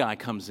the new guy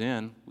comes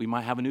in, we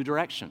might have a new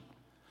direction.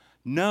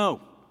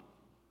 No,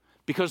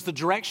 because the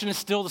direction is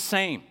still the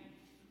same.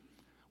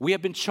 We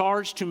have been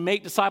charged to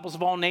make disciples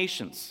of all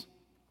nations.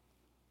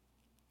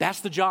 That's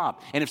the job.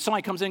 And if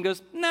somebody comes in and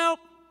goes, no,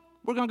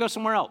 we're going to go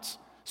somewhere else,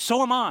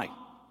 so am I.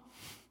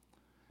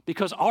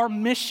 Because our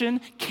mission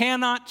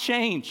cannot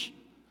change.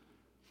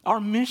 Our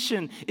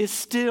mission is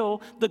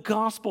still the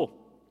gospel.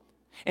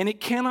 And it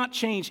cannot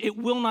change. It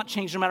will not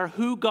change no matter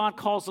who God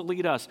calls to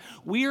lead us.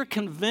 We are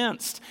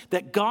convinced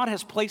that God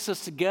has placed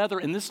us together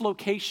in this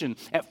location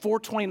at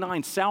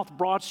 429 South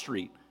Broad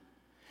Street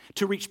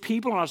to reach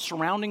people in our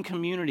surrounding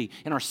community,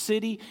 in our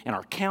city, in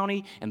our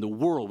county, and the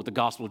world with the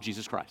gospel of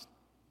Jesus Christ.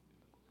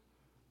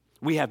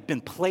 We have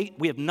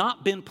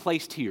not been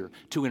placed here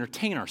to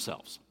entertain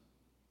ourselves.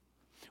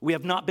 We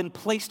have not been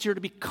placed here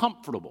to be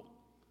comfortable.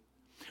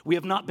 We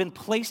have not been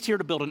placed here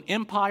to build an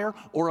empire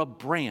or a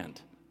brand.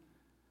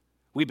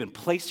 We've been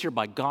placed here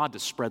by God to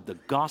spread the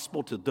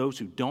gospel to those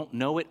who don't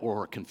know it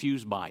or are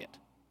confused by it.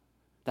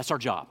 That's our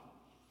job.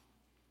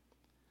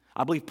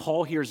 I believe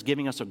Paul here is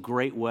giving us a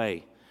great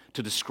way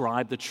to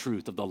describe the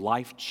truth of the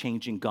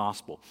life-changing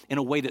gospel in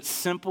a way that's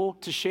simple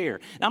to share.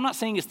 Now, I'm not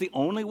saying it's the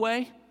only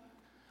way.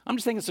 I'm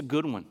just saying it's a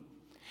good one.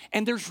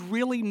 And there's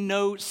really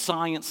no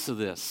science to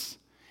this.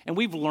 And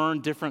we've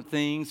learned different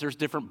things. There's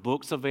different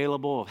books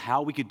available of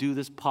how we could do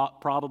this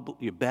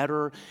probably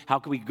better, how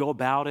could we go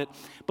about it.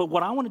 But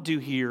what I want to do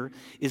here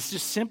is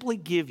just simply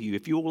give you,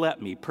 if you will let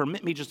me,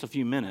 permit me just a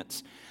few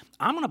minutes,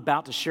 I'm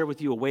about to share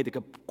with you a way that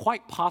could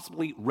quite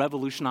possibly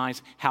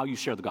revolutionize how you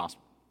share the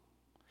gospel.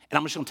 And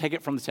I'm just going to take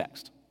it from the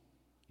text.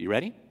 You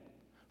ready?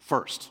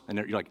 First, and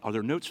you're like, are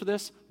there notes for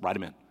this? Write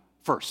them in.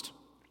 First,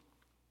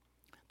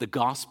 the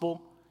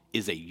gospel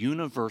is a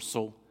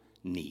universal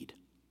need.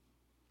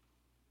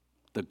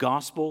 The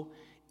gospel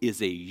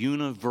is a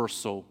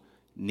universal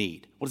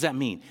need. What does that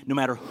mean? No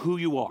matter who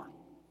you are,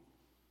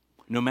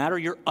 no matter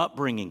your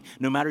upbringing,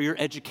 no matter your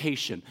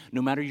education,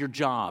 no matter your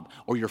job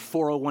or your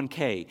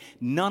 401k,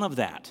 none of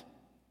that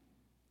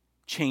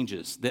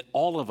changes that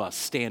all of us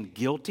stand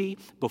guilty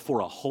before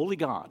a holy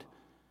God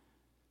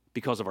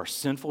because of our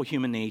sinful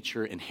human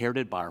nature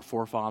inherited by our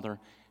forefather,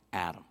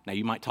 Adam. Now,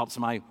 you might talk to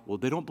somebody, well,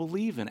 they don't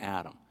believe in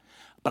Adam.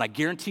 But I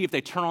guarantee if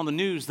they turn on the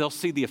news, they'll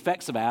see the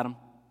effects of Adam.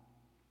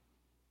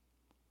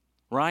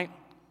 Right?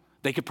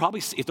 They could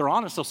probably, if they're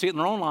honest, they'll see it in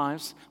their own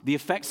lives, the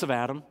effects of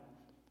Adam.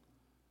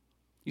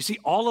 You see,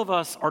 all of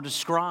us are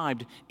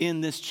described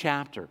in this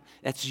chapter.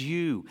 That's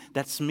you,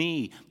 that's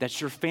me, that's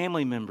your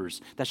family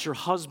members, that's your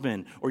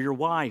husband or your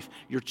wife,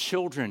 your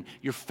children,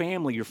 your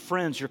family, your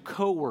friends, your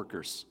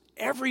coworkers.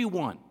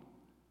 Everyone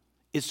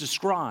is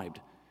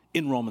described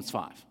in Romans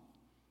 5.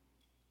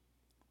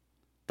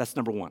 That's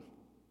number one,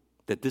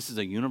 that this is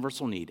a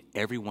universal need.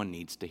 Everyone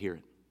needs to hear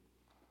it.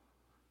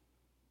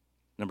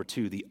 Number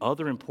two, the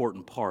other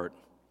important part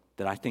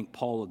that I think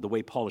the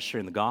way Paul is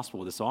sharing the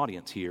gospel with this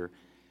audience here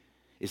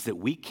is that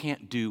we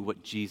can't do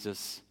what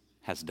Jesus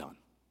has done.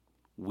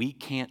 We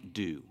can't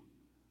do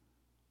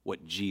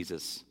what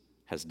Jesus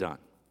has done.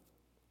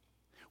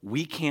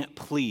 We can't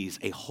please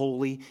a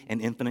holy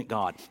and infinite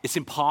God. It's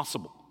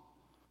impossible.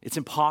 It's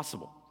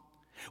impossible.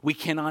 We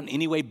cannot in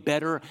any way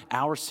better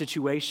our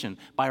situation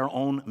by our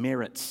own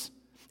merits.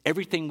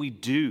 Everything we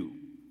do,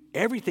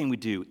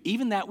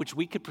 even that which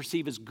we could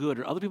perceive as good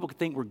or other people could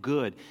think we're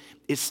good,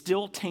 is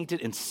still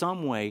tainted in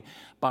some way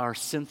by our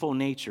sinful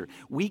nature.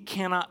 We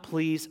cannot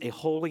please a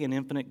holy and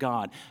infinite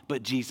God,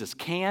 but Jesus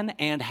can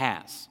and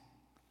has.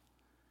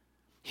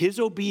 His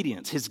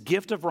obedience, his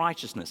gift of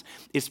righteousness,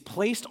 is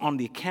placed on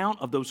the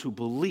account of those who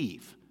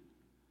believe.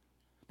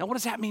 Now, what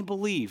does that mean,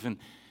 believe? And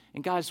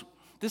guys,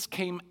 this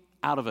came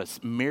out of us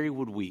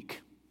Marywood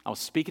week. I was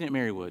speaking at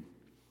Marywood,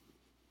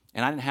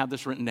 and I didn't have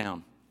this written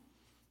down.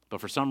 But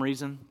for some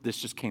reason, this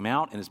just came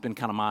out, and it's been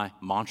kind of my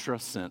mantra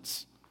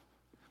since.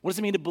 What does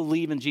it mean to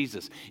believe in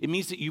Jesus? It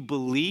means that you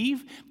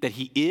believe that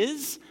he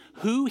is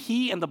who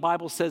he and the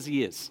Bible says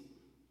he is,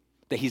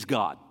 that he's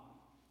God,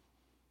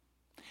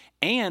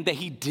 and that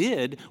he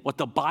did what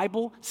the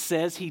Bible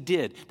says he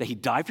did, that he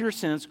died for your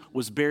sins,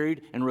 was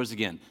buried, and rose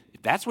again.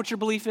 If that's what your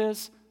belief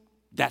is,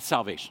 that's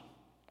salvation.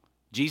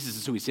 Jesus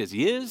is who he says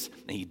he is,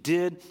 and he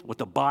did what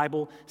the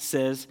Bible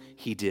says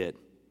he did.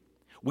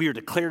 We are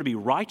declared to be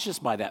righteous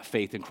by that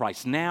faith in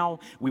Christ now.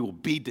 We will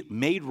be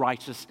made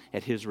righteous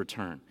at his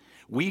return.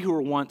 We who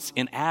were once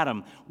in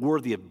Adam,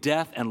 worthy of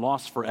death and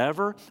lost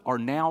forever, are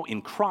now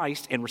in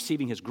Christ and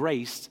receiving his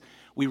grace.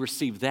 We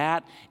receive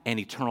that and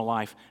eternal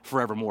life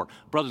forevermore.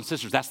 Brothers and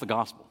sisters, that's the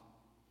gospel.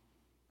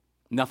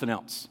 Nothing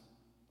else.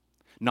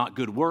 Not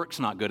good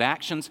works, not good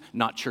actions,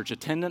 not church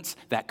attendance.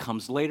 That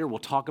comes later. We'll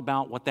talk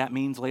about what that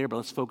means later, but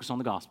let's focus on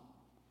the gospel.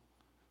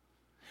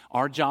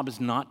 Our job is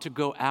not to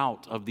go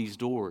out of these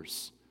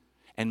doors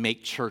and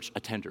make church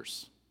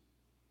attenders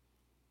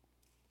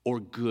or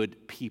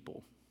good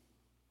people,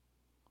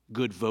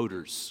 good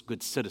voters,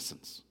 good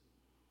citizens.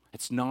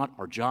 It's not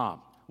our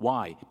job.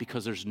 Why?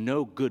 Because there's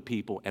no good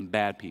people and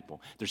bad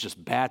people. There's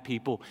just bad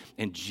people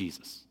and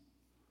Jesus.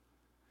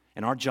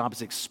 And our job is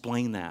to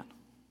explain that.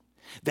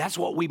 That's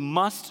what we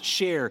must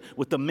share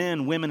with the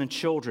men, women, and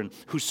children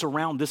who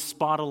surround this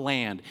spot of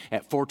land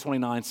at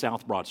 429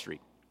 South Broad Street.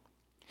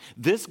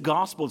 This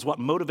gospel is what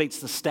motivates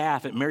the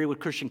staff at Marywood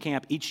Christian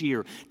Camp each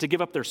year to give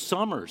up their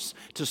summers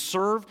to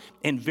serve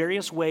in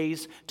various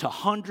ways to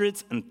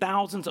hundreds and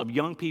thousands of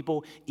young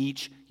people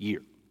each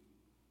year.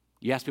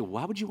 You ask people,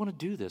 why would you want to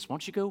do this? Why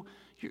don't you go,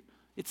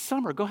 it's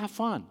summer, go have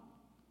fun.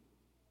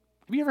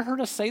 Have you ever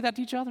heard us say that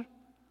to each other?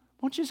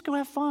 Why don't you just go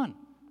have fun?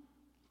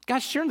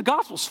 Guys, sharing the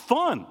gospel is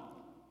fun.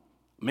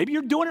 Maybe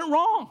you're doing it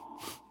wrong,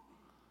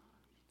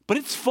 but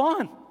it's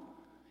fun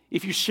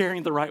if you're sharing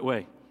it the right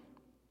way.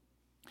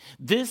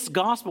 This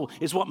gospel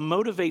is what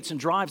motivates and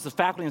drives the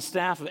faculty and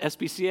staff of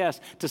SBCS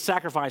to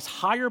sacrifice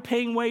higher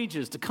paying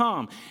wages to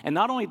come and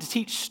not only to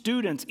teach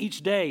students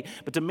each day,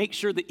 but to make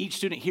sure that each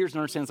student hears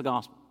and understands the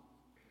gospel.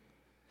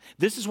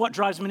 This is what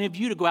drives many of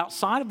you to go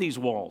outside of these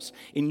walls,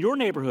 in your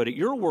neighborhood, at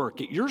your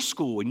work, at your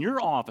school, in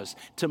your office,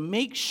 to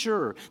make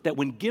sure that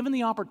when given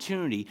the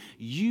opportunity,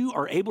 you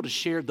are able to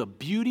share the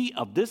beauty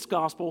of this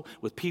gospel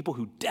with people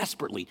who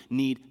desperately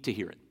need to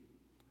hear it.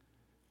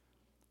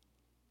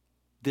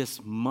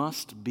 This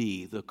must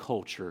be the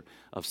culture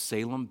of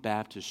Salem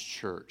Baptist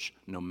Church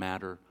no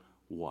matter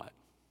what.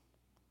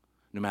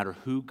 No matter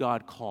who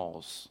God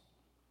calls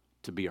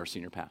to be our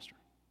senior pastor.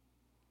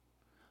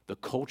 The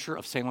culture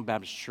of Salem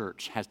Baptist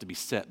Church has to be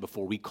set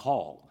before we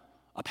call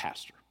a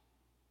pastor.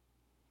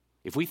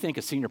 If we think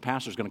a senior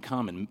pastor is going to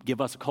come and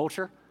give us a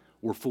culture,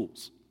 we're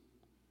fools.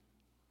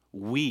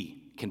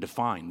 We can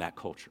define that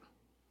culture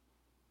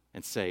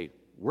and say,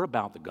 we're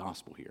about the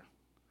gospel here.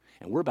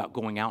 And we're about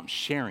going out and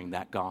sharing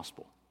that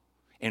gospel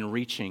and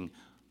reaching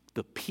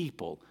the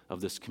people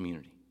of this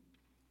community.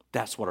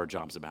 That's what our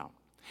job's about.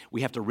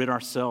 We have to rid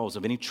ourselves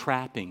of any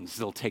trappings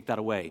that'll take that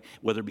away,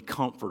 whether it be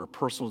comfort or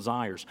personal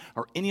desires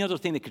or any other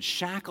thing that could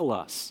shackle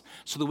us,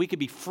 so that we could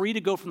be free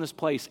to go from this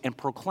place and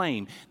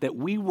proclaim that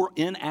we were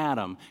in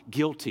Adam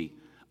guilty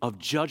of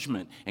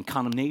judgment and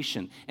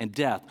condemnation and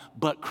death.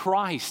 But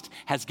Christ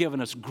has given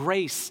us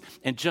grace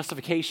and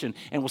justification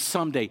and will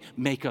someday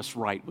make us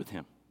right with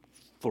him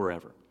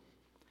forever.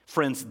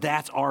 Friends,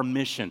 that's our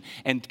mission.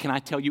 And can I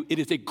tell you, it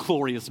is a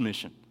glorious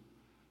mission.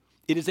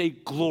 It is a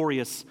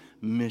glorious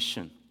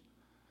mission.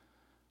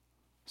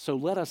 So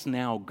let us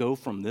now go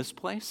from this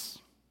place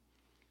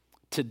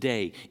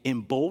today,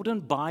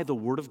 emboldened by the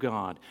Word of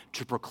God,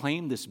 to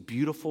proclaim this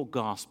beautiful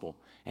gospel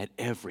at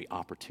every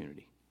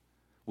opportunity.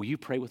 Will you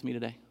pray with me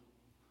today?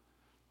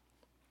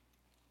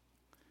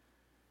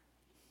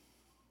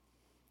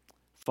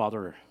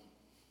 Father,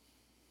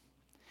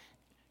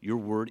 your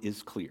word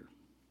is clear.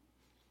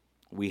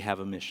 We have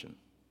a mission.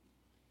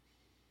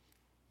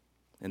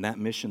 And that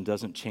mission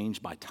doesn't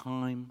change by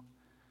time,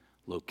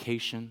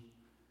 location.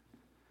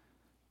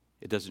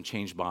 It doesn't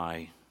change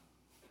by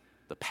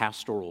the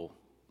pastoral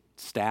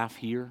staff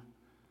here.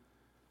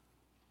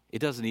 It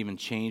doesn't even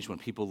change when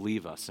people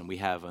leave us and we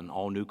have an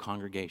all-new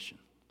congregation.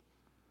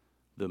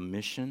 The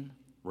mission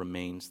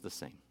remains the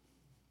same.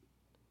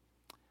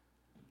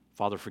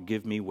 Father,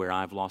 forgive me where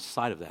I've lost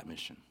sight of that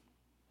mission.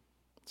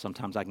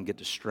 Sometimes I can get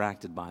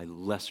distracted by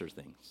lesser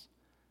things.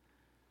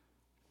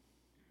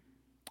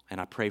 And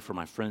I pray for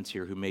my friends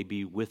here who may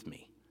be with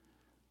me.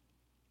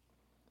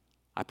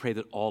 I pray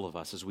that all of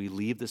us, as we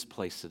leave this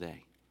place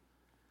today,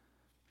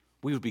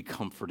 we would be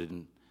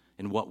comforted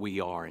in what we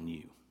are in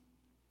you.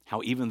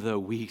 How even though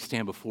we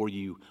stand before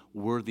you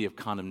worthy of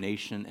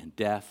condemnation and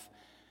death,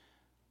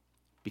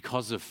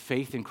 because of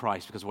faith in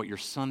Christ, because of what your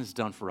Son has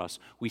done for us,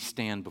 we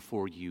stand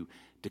before you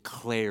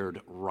declared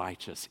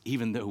righteous,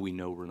 even though we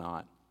know we're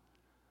not.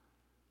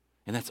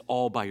 And that's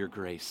all by your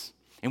grace.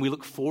 And we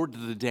look forward to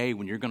the day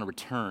when you're going to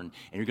return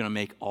and you're going to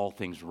make all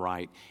things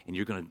right and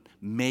you're going to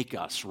make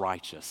us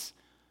righteous.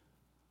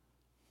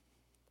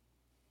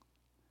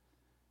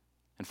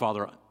 And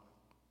Father,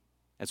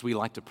 as we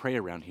like to pray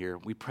around here,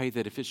 we pray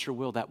that if it's your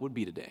will, that would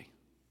be today.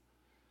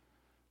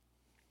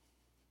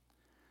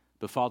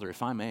 But Father,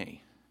 if I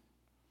may,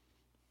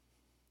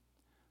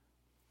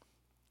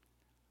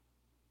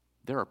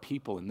 there are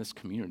people in this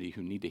community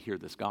who need to hear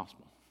this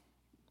gospel.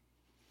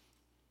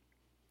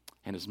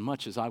 And as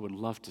much as I would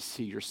love to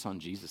see your Son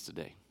Jesus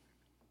today,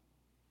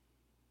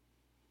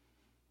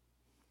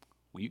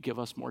 will you give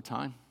us more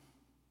time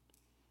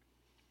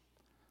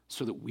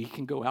so that we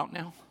can go out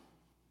now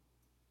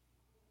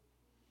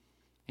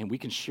and we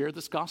can share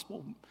this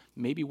gospel,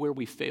 maybe where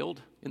we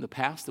failed in the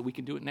past, that we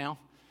can do it now?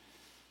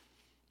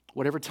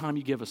 Whatever time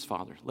you give us,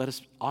 Father, let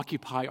us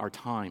occupy our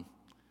time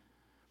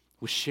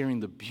with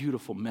sharing the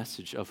beautiful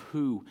message of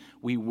who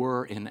we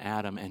were in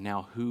Adam and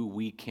now who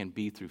we can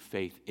be through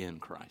faith in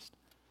Christ.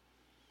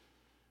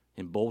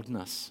 Embolden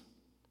us,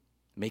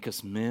 make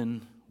us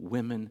men,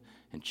 women,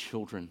 and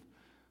children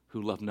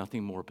who love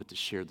nothing more but to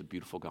share the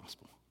beautiful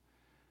gospel.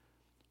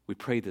 We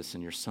pray this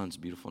in your Son's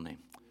beautiful name.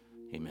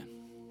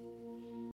 Amen.